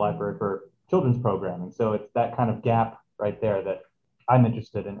the library for children's programming. So it's that kind of gap right there that I'm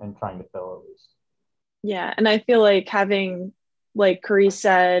interested in trying to fill, at least. Yeah. And I feel like having, like Carice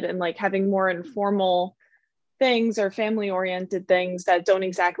said, and like having more informal things or family oriented things that don't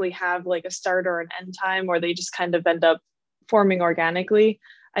exactly have like a start or an end time, or they just kind of end up forming organically.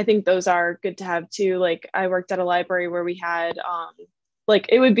 I think those are good to have too. Like I worked at a library where we had like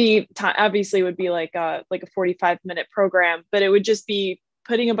it would be obviously it would be like a 45-minute program, but it would just be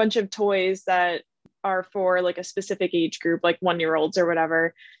putting a bunch of toys that are for like a specific age group, like 1-year-olds or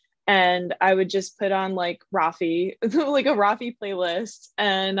whatever. And I would just put on like Rafi, like a Rafi playlist.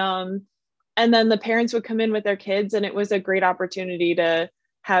 And then the parents would come in with their kids, and it was a great opportunity to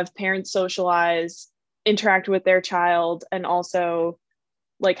have parents socialize, interact with their child, and also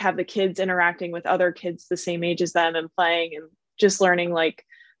like have the kids interacting with other kids the same age as them and playing and just learning like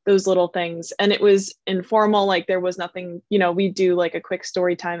those little things. And it was informal, like there was nothing, we do like a quick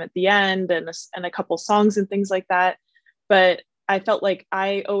story time at the end and a couple songs and things like that. But I felt like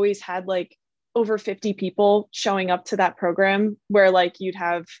I always had like over 50 people showing up to that program, where like you'd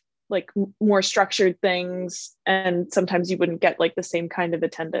have like more structured things and sometimes you wouldn't get like the same kind of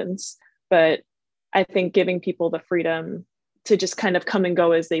attendance. But I think giving people the freedom to just kind of come and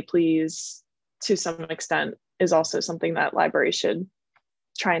go as they please to some extent is also something that libraries should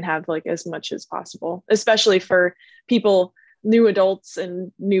try and have like as much as possible, especially for people, new adults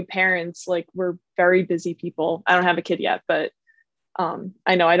and new parents. Like we're very busy people. I don't have a kid yet, but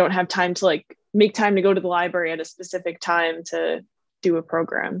I know I don't have time to like make time to go to the library at a specific time to do a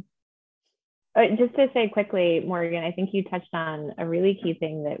program. Just to say quickly, Morgan, I think you touched on a really key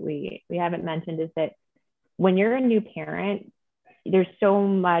thing that we haven't mentioned, is that when you're a new parent, there's so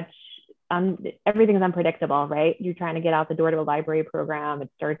much, everything's unpredictable, right? You're trying to get out the door to a library program. It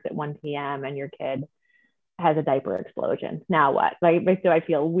starts at 1 p.m. and your kid has a diaper explosion. Now what? Like, so I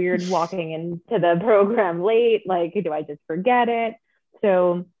feel weird walking into the program late. Like, do I just forget it?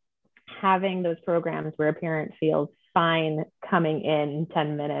 So having those programs where a parent feels fine coming in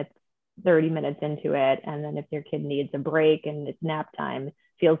 10 minutes, 30 minutes into it, and then if your kid needs a break and it's nap time,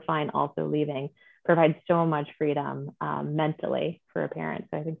 feels fine also leaving, provides so much freedom mentally for a parent.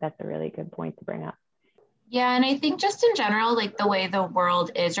 So I think that's a really good point to bring up. Yeah, and I think just in general, like the way the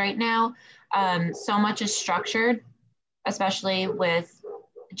world is right now, so much is structured, especially with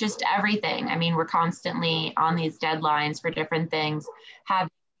just everything. I mean, we're constantly on these deadlines for different things. Have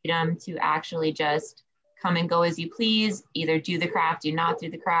freedom to actually just come and go as you please, either do the craft, do not do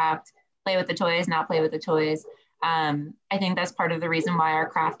the craft, play with the toys, not play with the toys. I think that's part of the reason why our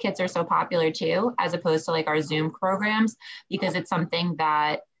craft kits are so popular too, as opposed to like our Zoom programs, because it's something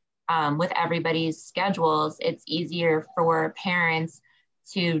that with everybody's schedules, it's easier for parents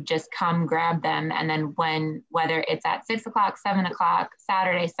to just come grab them. And then whether it's at 6 o'clock, 7 o'clock,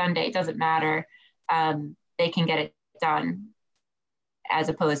 Saturday, Sunday, it doesn't matter. They can get it done, as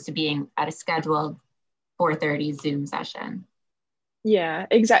opposed to being at a scheduled 4:30 Zoom session. Yeah,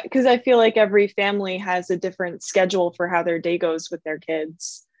 exactly. Because I feel like every family has a different schedule for how their day goes with their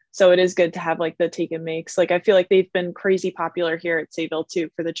kids. So it is good to have like the take and makes. Like I feel like they've been crazy popular here at Sayville too,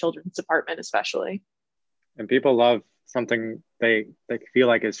 for the children's department especially. And people love something they feel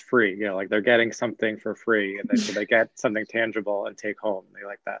like is free, you know, like they're getting something for free, and so they get something tangible and take home. They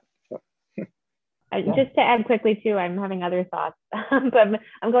like that. So. Just to add quickly too, I'm having other thoughts, but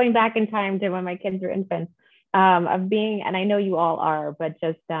I'm going back in time to when my kids were infants, of being, and I know you all are, but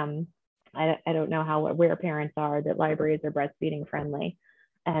just I don't know where parents are that libraries are breastfeeding friendly,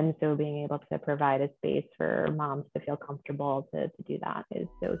 and so being able to provide a space for moms to feel comfortable to do that is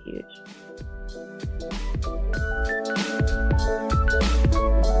so huge.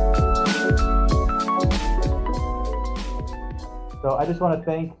 So I just want to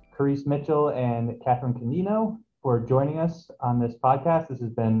thank Carice Mitchell and Catherine Canino for joining us on this podcast. This has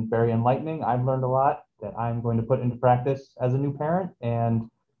been very enlightening. I've learned a lot that I'm going to put into practice as a new parent, and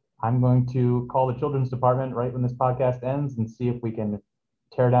I'm going to call the children's department right when this podcast ends and see if we can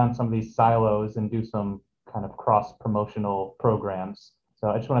tear down some of these silos and do some kind of cross-promotional programs. So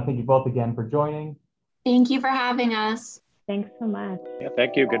I just want to thank you both again for joining. Thank you for having us. Thanks so much. Yeah,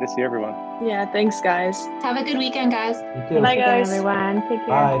 thank you. Good to see everyone. Yeah, thanks guys. Have a good weekend, guys. You too. Bye guys. Everyone, take care.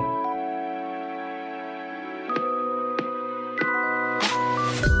 Bye.